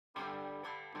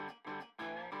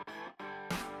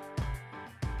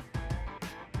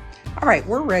All right,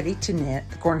 we're ready to knit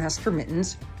the Cornhusker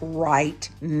Mittens right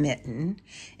mitten,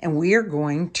 and we are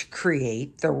going to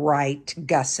create the right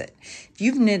gusset. If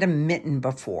you've knit a mitten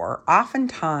before,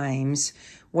 oftentimes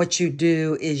what you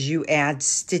do is you add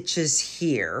stitches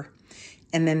here,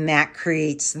 and then that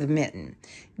creates the mitten.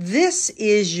 This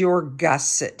is your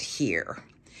gusset here,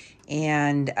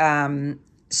 and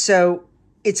so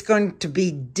it's going to be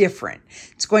different.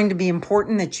 It's going to be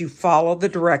important that you follow the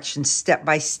directions step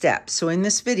by step. So in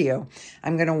this video,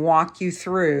 I'm going to walk you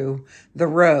through the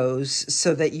rows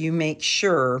so that you make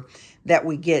sure that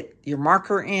we get your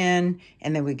marker in,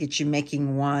 and then we get you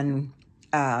making one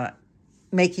so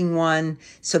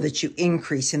that you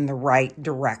increase in the right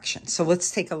direction. So let's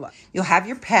take a look. You'll have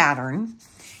your pattern,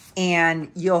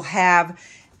 and you'll have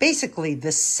basically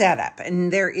the setup,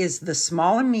 and there is the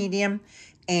small and medium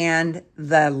and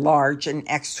the large and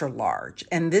extra large.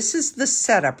 And this is the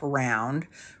setup round.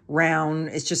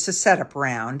 It's just a setup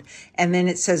round. And then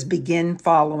it says begin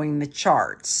following the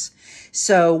charts.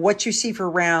 So what you see for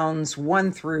rounds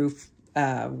 1 through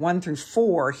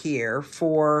 4 here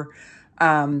for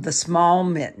the small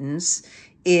mittens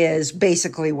is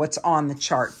basically what's on the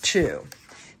chart too.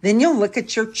 Then you'll look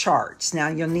at your charts. Now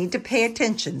you'll need to pay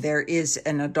attention. There is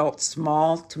an adult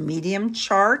small to medium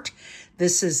chart.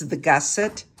 This is the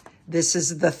gusset. This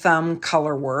is the thumb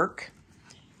color work.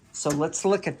 So let's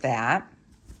look at that.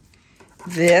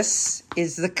 This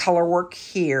is the color work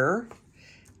here.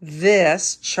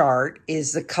 This chart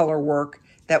is the color work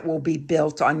that will be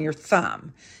built on your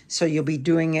thumb. So you'll be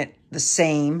doing it the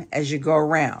same as you go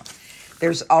around.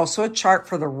 There's also a chart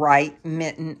for the right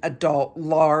mitten, adult,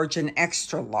 large, and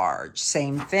extra large.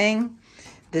 Same thing.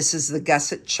 This is the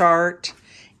gusset chart.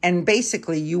 And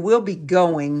basically you will be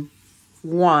going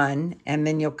one, and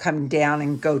then you'll come down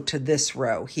and go to this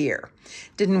row here.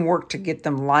 Didn't work to get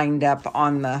them lined up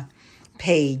on the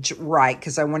page right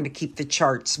because I wanted to keep the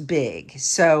charts big.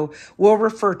 So we'll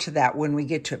refer to that when we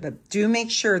get to it. But do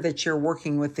make sure that you're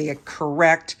working with the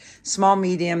correct small,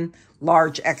 medium,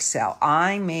 large, XL.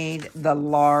 I made the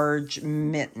large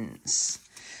mittens.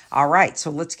 All right, so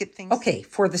let's get things. Okay,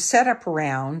 for the setup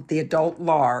round, the adult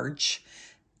large,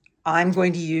 I'm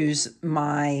going to use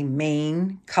my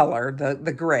main color,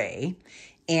 the gray,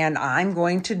 and I'm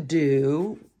going to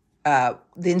do the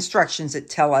instructions that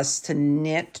tell us to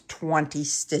knit 20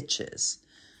 stitches.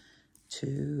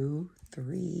 2,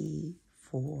 3,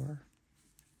 4.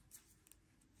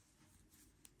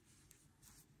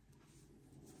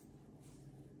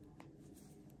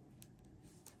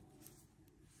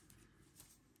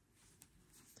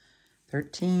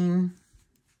 $13,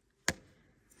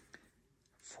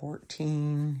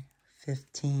 14,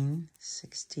 15,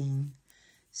 16,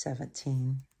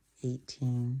 17,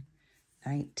 18,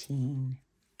 19,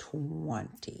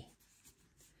 20.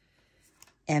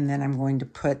 And then I'm going to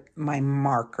put my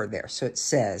marker there. So it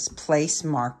says place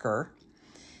marker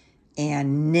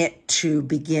and knit to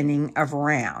beginning of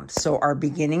round. So our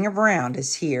beginning of round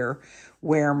is here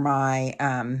where my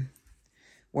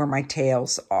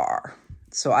tails are.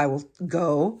 So I will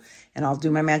go and I'll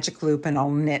do my magic loop and I'll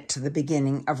knit to the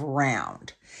beginning of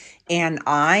round. And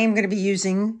I'm going to be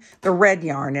using the red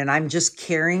yarn, and I'm just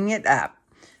carrying it up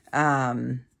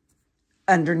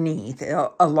underneath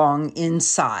along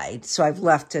inside. So I've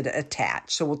left it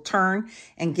attached. So we'll turn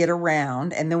and get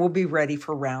around, and then we'll be ready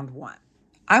for round 1.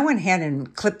 I went ahead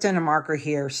and clipped in a marker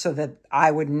here so that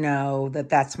I would know that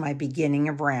that's my beginning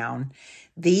of round.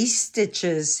 These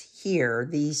stitches here,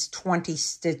 these 20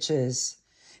 stitches,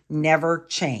 never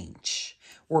change.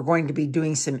 We're going to be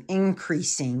doing some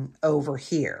increasing over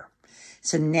here.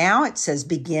 So now it says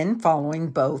begin following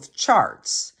both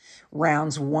charts.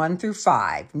 Rounds 1 through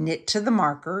 5, knit to the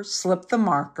marker, slip the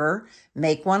marker,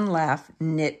 make one left,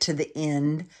 knit to the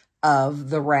end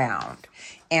of the round.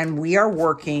 And we are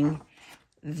working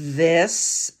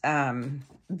this,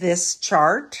 this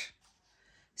chart.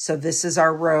 So this is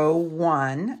our row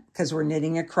 1 because we're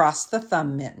knitting across the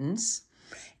thumb mittens.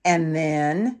 And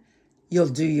then you'll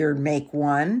do your make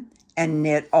one and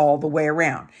knit all the way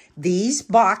around. These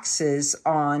boxes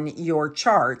on your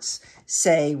charts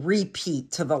say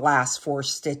repeat to the last 4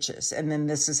 stitches. And then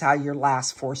this is how your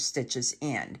last 4 stitches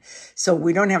end. So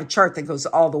we don't have a chart that goes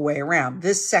all the way around.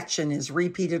 This section is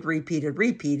repeated, repeated,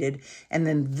 repeated. And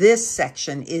then this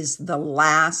section is the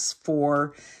last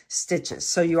 4 stitches.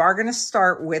 So you are going to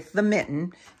start with the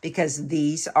mitten because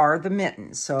these are the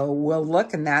mittens. So we'll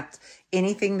look, and that's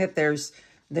anything that there's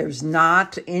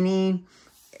not any,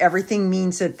 everything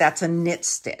means that that's a knit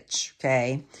stitch,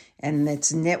 okay? And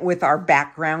it's knit with our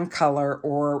background color,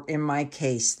 or in my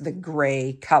case, the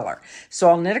gray color. So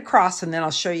I'll knit across and then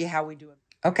I'll show you how we do it.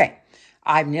 Okay,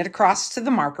 I've knit across to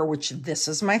the marker, which this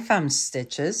is my thumb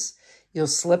stitches. You'll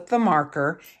slip the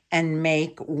marker and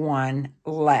make one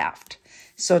left.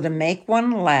 So to make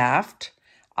one left,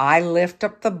 I lift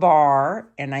up the bar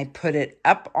and I put it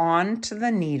up onto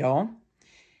the needle.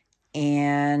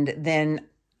 And then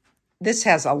this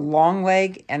has a long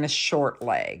leg and a short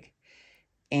leg.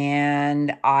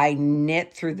 And I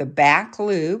knit through the back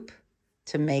loop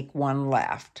to make one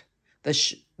left,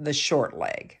 the short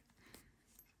leg.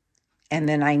 And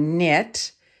then I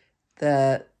knit,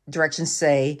 the directions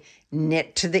say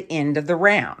knit to the end of the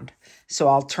round. So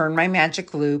I'll turn my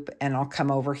magic loop and I'll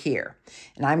come over here.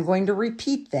 And I'm going to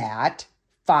repeat that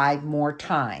 5 more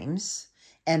times.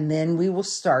 And then we will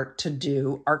start to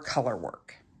do our color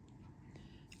work.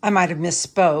 I might have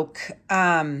misspoke.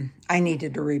 I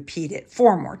needed to repeat it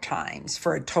 4 more times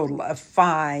for a total of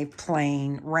 5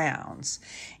 plain rounds.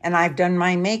 And I've done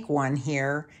my make one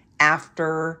here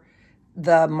after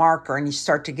the marker, and you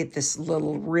start to get this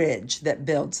little ridge that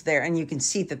builds there. And you can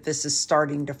see that this is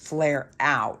starting to flare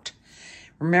out.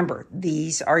 Remember,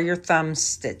 these are your thumb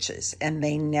stitches and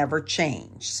they never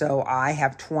change. So I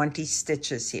have 20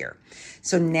 stitches here.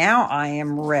 So now I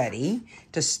am ready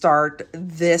to start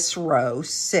this row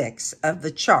 6 of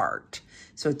the chart.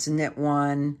 So it's knit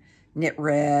 1, knit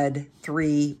red,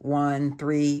 3, 1,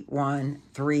 3, 1,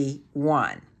 3,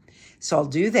 1. So I'll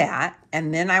do that,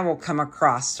 and then I will come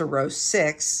across to row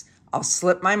 6. I'll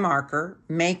slip my marker,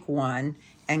 make one,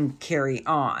 and carry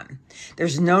on.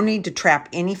 There's no need to trap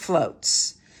any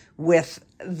floats with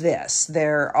this.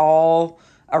 They're all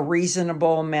a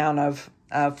reasonable amount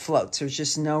of floats. There's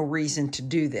just no reason to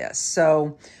do this.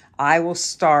 So I will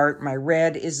start, my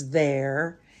red is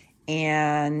there,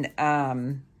 and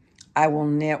I will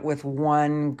knit with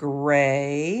 1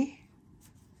 gray,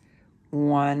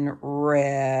 1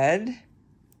 red,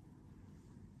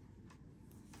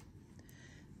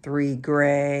 3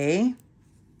 gray,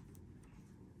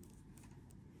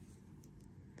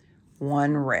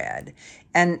 1 red.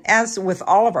 And as with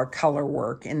all of our color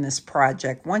work in this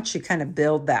project, once you kind of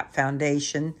build that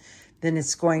foundation, then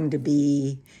it's going to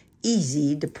be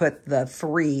easy to put the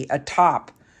 3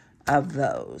 atop of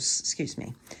those. Excuse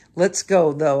me. Let's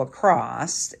go, though,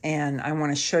 across, and I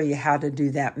want to show you how to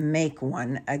do that make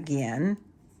one again.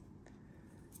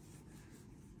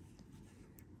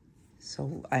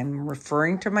 So I'm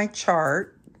referring to my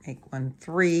chart, make 1,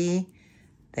 3,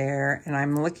 there, and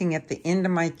I'm looking at the end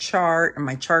of my chart, and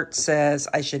my chart says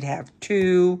I should have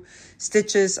 2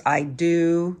 stitches. I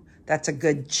do. That's a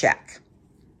good check,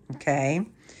 okay?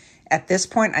 At this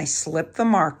point, I slip the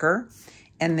marker,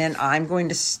 and then I'm going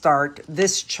to start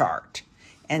this chart.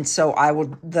 And so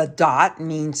the dot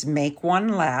means make 1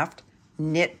 left,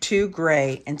 knit 2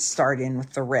 gray, and start in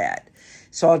with the red.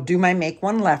 So I'll do my make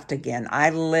 1 left again. I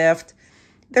lift.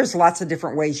 There's lots of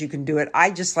different ways you can do it.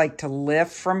 I just like to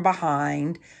lift from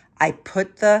behind. I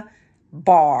put the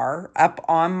bar up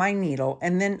on my needle,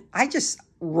 and then I just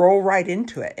roll right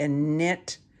into it and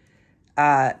knit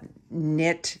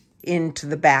into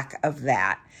the back of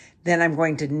that. Then I'm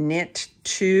going to knit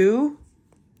 2,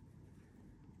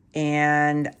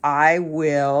 and I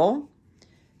will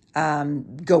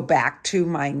go back to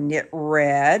my knit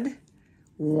red,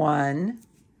 1,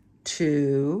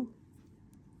 2,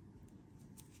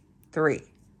 3.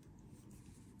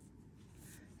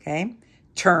 Okay,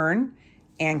 turn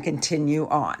and continue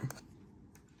on.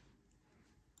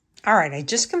 All right, I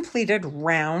just completed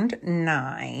round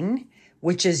 9,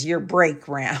 which is your break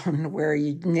round where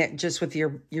you knit just with your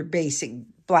basic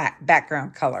black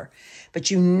background color. But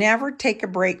you never take a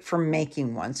break from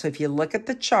making one. So if you look at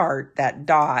the chart, that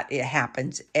dot, it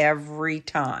happens every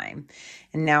time.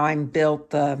 And now I'm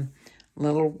built the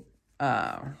little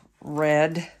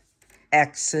red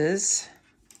X's,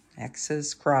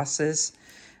 crosses,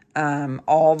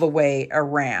 all the way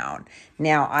around.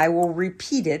 Now I will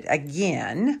repeat it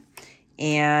again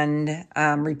and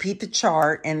repeat the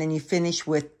chart, and then you finish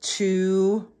with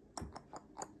 3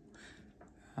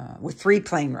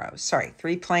 plain rows. Sorry,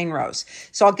 3 plain rows.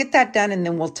 So I'll get that done, and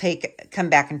then we'll come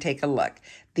back and take a look.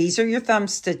 These are your thumb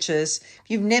stitches. If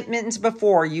you've knit mittens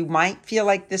before, you might feel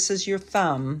like this is your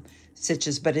thumb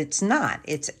stitches, but it's not.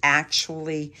 It's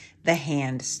actually the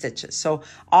hand stitches. So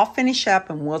I'll finish up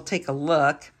and we'll take a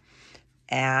look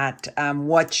at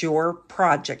what your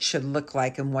project should look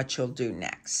like and what you'll do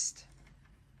next.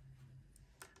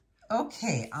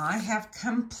 Okay, I have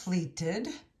completed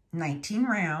 19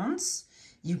 rounds.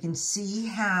 You can see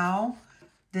how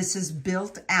this is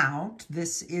built out.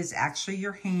 This is actually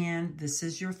your hand. This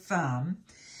is your thumb.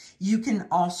 You can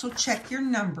also check your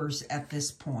numbers at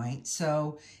this point.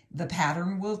 So the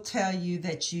pattern will tell you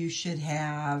that you should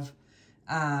have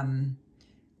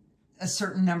a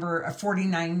certain number of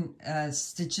 49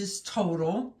 stitches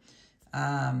total.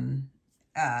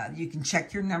 You can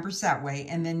check your numbers that way,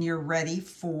 and then you're ready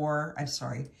for, I'm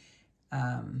sorry,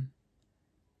 don't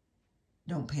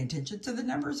pay attention to the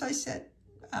numbers I said.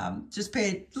 Just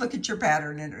look at your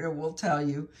pattern and it will tell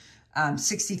you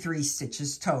 63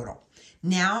 stitches total.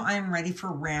 Now I'm ready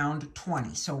for round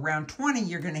 20. So round 20,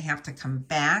 you're going to have to come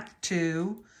back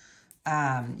to,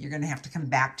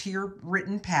 your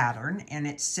written pattern, and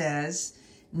it says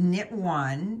knit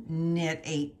 1, knit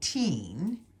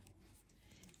 18.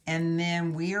 And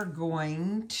then we are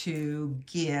going to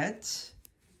get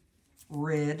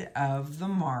rid of the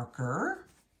marker.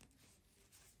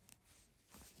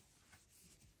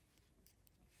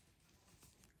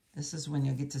 This is when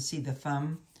you'll get to see the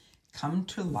thumb come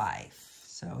to life.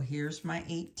 So here's my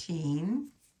 18.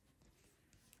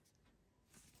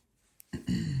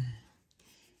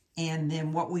 And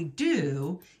then what we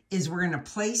do is we're going to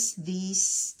place these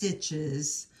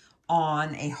stitches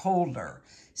on a holder.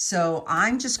 So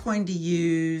I'm just going to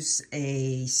use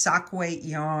a sock weight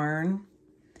yarn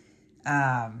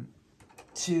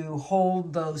to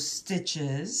hold those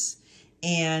stitches,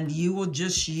 and you will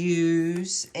just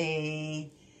use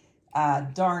a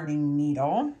darning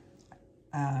needle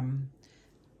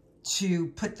to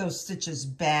put those stitches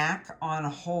back on a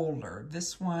holder.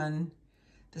 This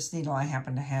needle I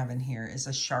happen to have in here is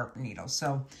a sharp needle,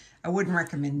 so I wouldn't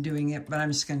recommend doing it, but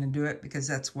I'm just going to do it because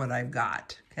that's what I've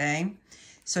got, okay?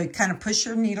 So you kind of push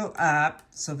your needle up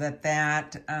so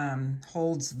that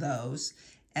holds those,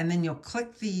 and then you'll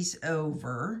click these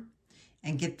over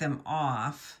and get them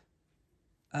off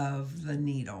of the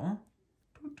needle.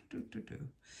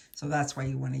 So that's why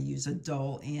you want to use a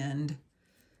dull end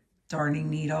darning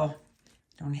needle.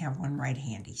 Don't have one right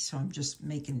handy, so I'm just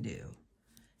making do.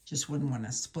 Just wouldn't want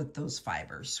to split those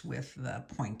fibers with the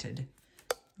pointed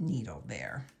needle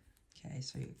there. Okay,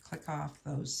 so you click off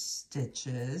those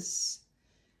stitches.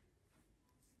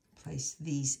 Place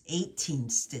these 18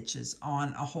 stitches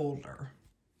on a holder.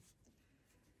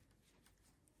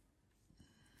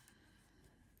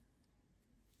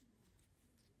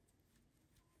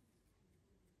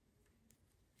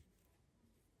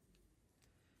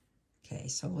 Okay,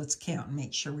 so let's count and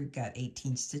make sure we've got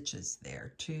 18 stitches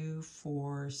there. 2,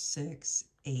 4, 6,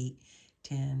 8,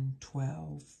 10,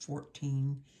 12,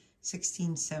 14,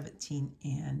 16, 17,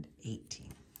 and 18.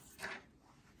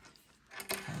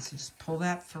 Okay, so just pull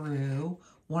that through.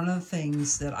 One of the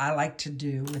things that I like to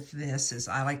do with this is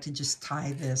I like to just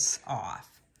tie this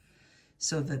off,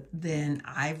 so that then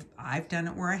I've done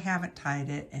it where I haven't tied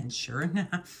it, and sure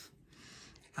enough,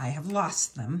 I have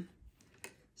lost them.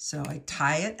 So I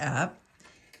tie it up,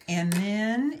 and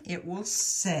then it will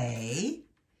say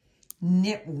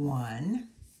knit 1,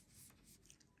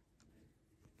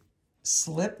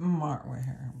 slip mark,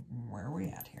 where are we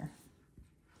at here?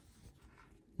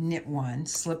 Knit 1,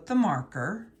 slip the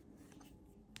marker.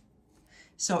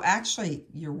 So actually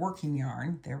your working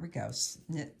yarn, there we go,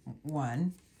 knit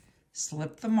 1,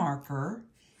 slip the marker,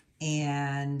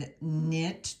 and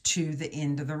knit to the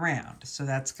end of the round. So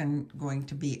that's going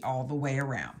to be all the way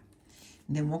around.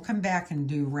 And then we'll come back and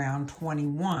do round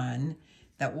 21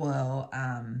 that will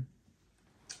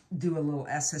do a little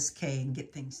SSK and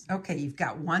get things. Okay, you've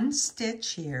got one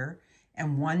stitch here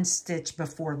and one stitch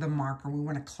before the marker. We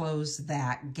want to close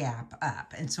that gap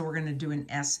up. And so we're going to do an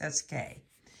SSK.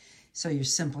 So you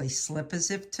simply slip as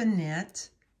if to knit,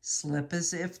 slip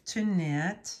as if to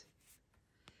knit,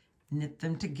 knit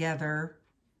them together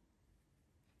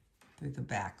through the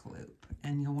back loop.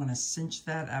 And you'll want to cinch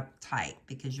that up tight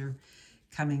because you're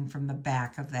coming from the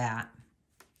back of that.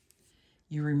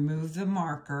 You remove the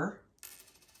marker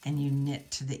and you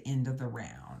knit to the end of the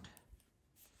round.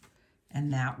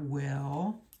 And that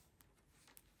will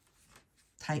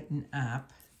tighten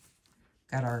up.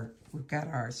 We've got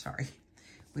our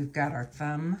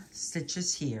thumb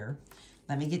stitches here.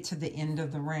 Let me get to the end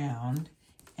of the round,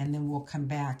 and then we'll come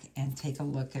back and take a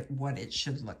look at what it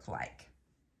should look like.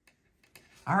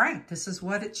 All right, this is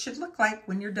what it should look like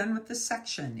when you're done with this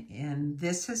section. And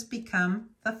this has become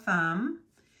the thumb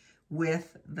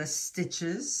with the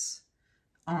stitches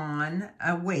on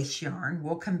a waist yarn.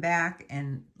 We'll come back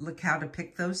and look how to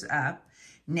pick those up.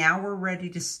 Now we're ready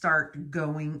to start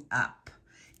going up.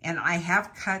 And I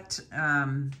have cut,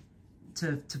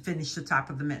 to finish the top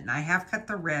of the mitten, I have cut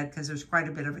the red because there's quite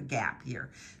a bit of a gap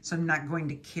here. So I'm not going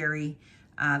to carry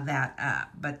that up.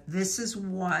 But this is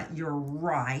what your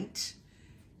right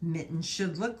mitten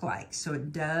should look like. So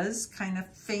it does kind of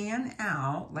fan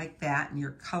out like that, and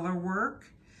your color work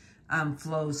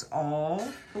flows all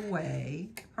the way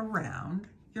around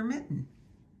your mitten.